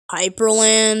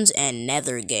Hyperlands and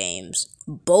Nethergames,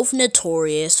 both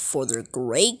notorious for their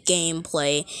great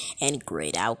gameplay and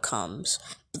great outcomes.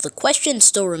 But the question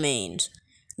still remains,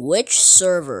 which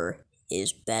server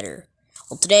is better?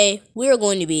 Well, today, we are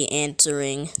going to be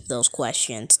answering those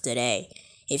questions today.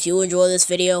 If you enjoy this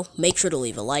video, make sure to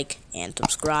leave a like and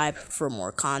subscribe for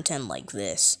more content like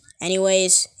this.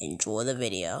 Anyways, enjoy the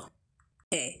video.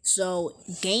 Okay, so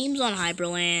games on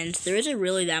Hyperlands, there isn't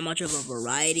really that much of a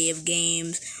variety of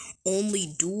games.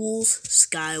 Only Duels,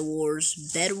 Sky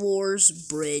Wars, Bed Wars,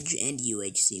 Bridge, and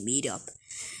UHC Meetup.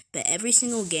 But every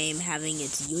single game having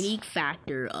its unique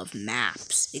factor of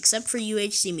maps, except for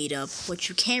UHC Meetup, which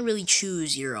you can't really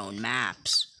choose your own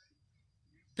maps.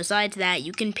 Besides that,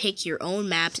 you can pick your own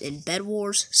maps in Bed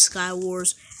Wars, Sky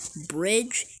Wars,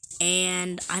 Bridge,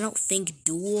 and I don't think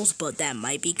Duels, but that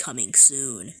might be coming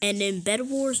soon. And in Bed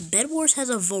Wars has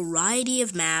a variety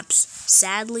of maps,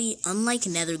 sadly, unlike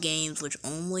Nethergames, which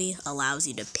only allows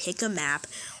you to pick a map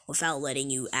without letting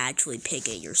you actually pick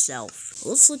it yourself.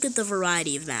 Let's look at the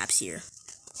variety of maps here.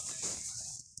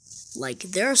 Like,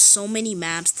 there are so many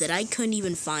maps that I couldn't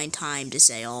even find time to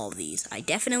say all of these. I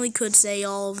definitely could say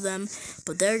all of them,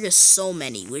 but there are just so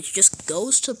many, which just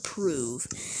goes to prove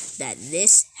that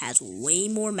this has way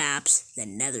more maps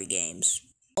than Nethergames.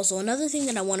 Also, another thing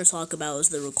that I want to talk about is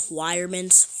the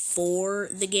requirements for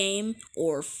the game,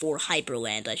 or for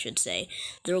Hyperland, I should say.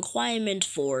 The requirement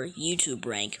for YouTube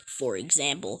rank, for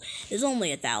example, is only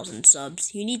 1,000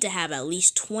 subs. You need to have at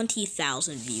least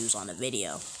 20,000 views on a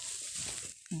video.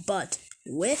 But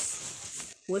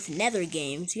with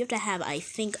Nethergames, you have to have, I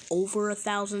think, over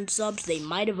 1,000 subs. They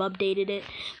might have updated it,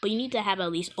 but you need to have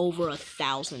at least over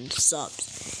 1,000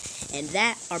 subs. And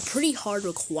that are pretty hard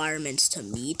requirements to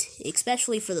meet,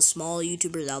 especially for the small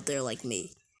YouTubers out there like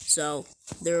me. So,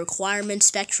 the requirement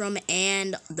spectrum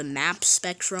and the map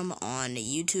spectrum on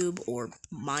YouTube, or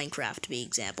Minecraft to be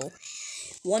example,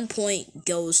 1 point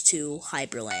goes to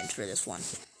Hyperlands for this one.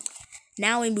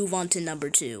 Now we move on to number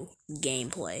 2,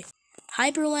 gameplay.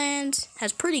 Hyperlands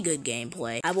has pretty good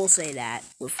gameplay, I will say that,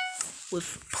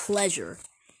 with pleasure.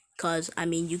 Because, I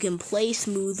mean, you can play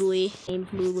smoothly, aim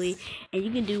smoothly, and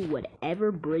you can do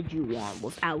whatever bridge you want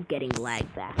without getting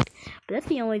lagged back. But that's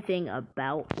the only thing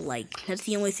about,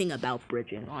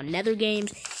 bridging. On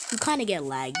Nethergames, you kind of get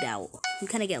lagged out. You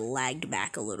kind of get lagged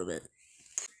back a little bit.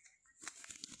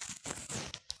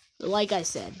 But like I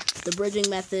said, the bridging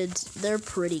methods, they're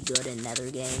pretty good in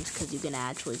Nethergames, because you can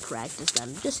actually practice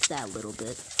them just that little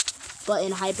bit. But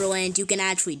in Hyperland, you can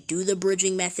actually do the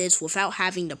bridging methods without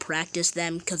having to practice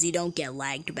them, because you don't get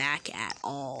lagged back at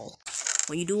all.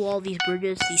 When you do all these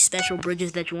bridges, these special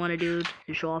bridges that you want to do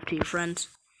to show off to your friends,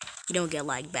 you don't get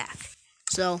lagged back.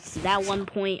 So, that 1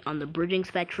 point on the bridging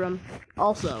spectrum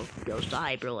also goes to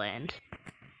Hyperland.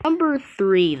 Number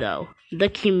 3, though, the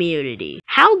community.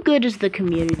 How good is the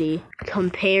community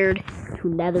compared to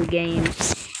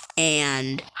Nethergames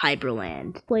and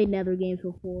Hyperland? I played Nethergames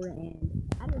before,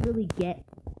 and I didn't really get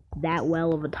that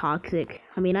well of a toxic.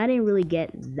 I didn't really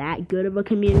get that good of a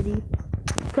community,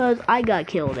 because I got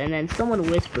killed, and then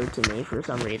someone whispered to me for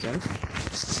some reason.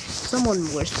 Someone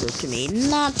whispered to me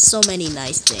not so many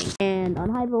nice things. And on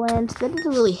Hyperlands, that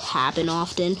doesn't really happen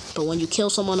often, but when you kill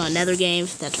someone on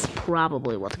Nethergames, that's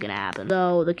probably what's gonna happen.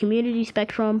 So, the community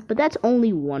spectrum, but that's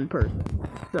only one person.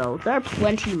 So, there are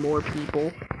plenty more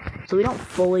people, so we don't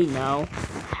fully know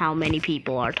how many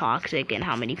people are toxic and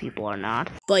how many people are not.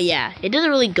 But yeah, it doesn't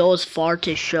really go as far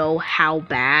to show how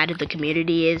bad the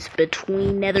community is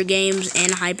between Nethergames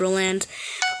and Hyperlands.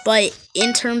 But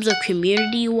in terms of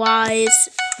community-wise,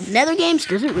 Nethergames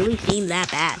doesn't really seem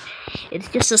that bad. It's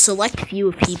just a select few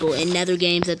of people in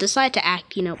Nethergames that decide to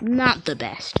act, not the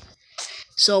best.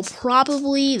 So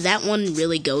probably that one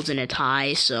really goes in a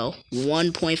tie, so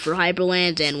 1 point for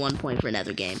Hyperlands and 1 point for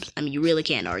Nethergames. You really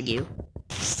can't argue.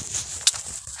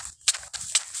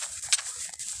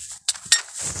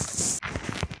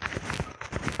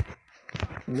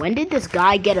 When did this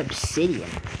guy get obsidian?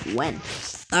 When?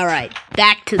 Alright,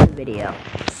 back to the video.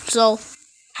 So,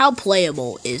 how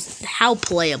playable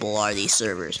are these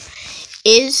servers?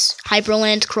 Is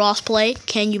Hyperlands crossplay?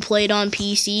 Can you play it on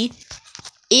PC?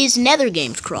 Is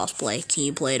Nethergames crossplay? Can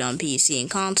you play it on PC and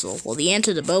console? Well, the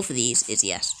answer to both of these is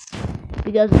yes.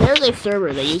 Because there's a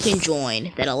server that you can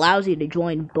join that allows you to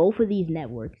join both of these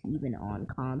networks even on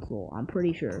console, I'm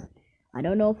pretty sure. I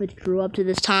don't know if it's true up to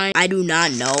this time. I do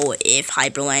not know if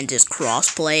Hyperlands is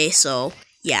crossplay, so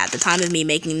yeah, at the time of me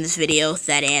making this video,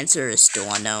 that answer is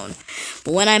still unknown.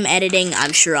 But when I'm editing,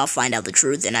 I'm sure I'll find out the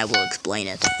truth and I will explain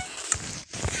it.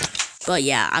 But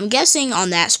yeah, I'm guessing on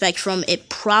that spectrum, it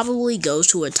probably goes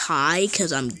to a tie,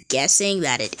 because I'm guessing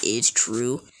that it is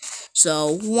true.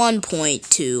 So 1 point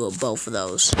to both of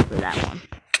those for that one.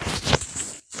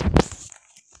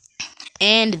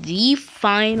 And the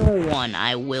final one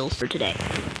I will for today.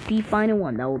 The final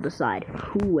one that will decide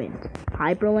who wins,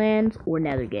 Hyperlands or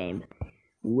Nethergames.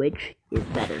 Which is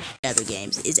better?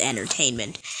 Nethergames is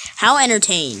entertainment. How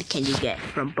entertained can you get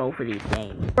from both of these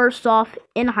games? First off,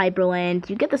 in Hyperlands,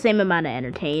 you get the same amount of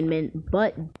entertainment,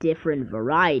 but different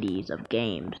varieties of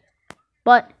games.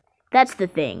 But that's the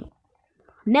thing.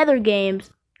 Nethergames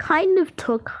kind of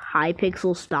took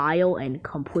Hypixel style and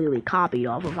completely copied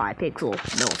off of Hypixel,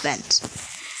 no offense.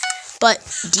 But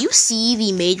do you see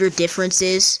the major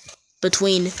differences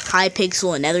between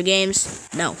Hypixel and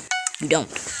Nethergames? No, you don't.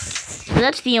 So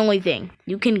that's the only thing.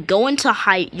 You can go into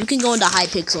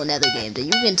Hypixel and Nethergames and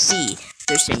you can see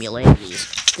their similarities,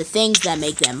 the things that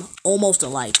make them almost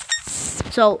alike.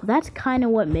 So that's kind of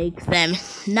what makes them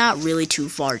not really too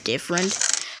far different.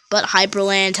 But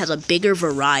Hyperlands has a bigger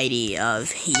variety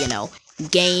of,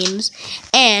 games,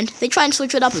 and they try and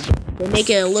switch it up a bit. They make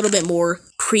it a little bit more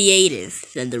creative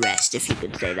than the rest, if you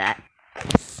could say that.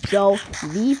 So,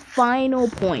 the final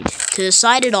point to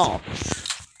decide it all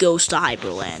goes to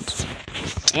Hyperlands.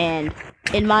 And,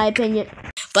 in my opinion,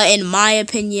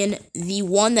 the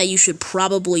one that you should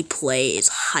probably play is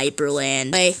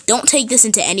Hyperlands. Don't take this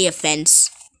into any offense.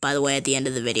 By the way, at the end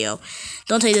of the video,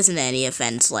 don't take this into any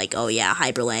offense, like, oh yeah,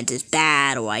 Hyperlands is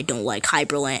bad, or I don't like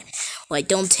Hyperland. Like,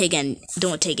 don't take it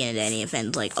into any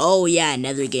offense, like, oh yeah,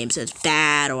 Nethergames is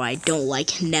bad, or I don't like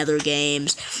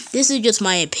Nethergames. This is just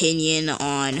my opinion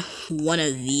on one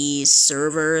of these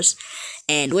servers,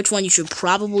 and which one you should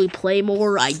probably play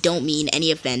more. I don't mean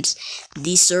any offense.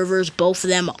 These servers, both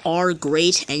of them are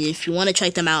great, and if you want to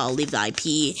check them out, I'll leave the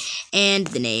IP and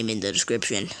the name in the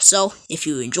description. So, if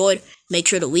you enjoyed, make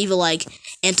sure to leave a like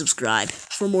and subscribe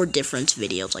for more different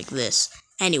videos like this.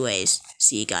 Anyways,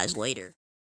 see you guys later.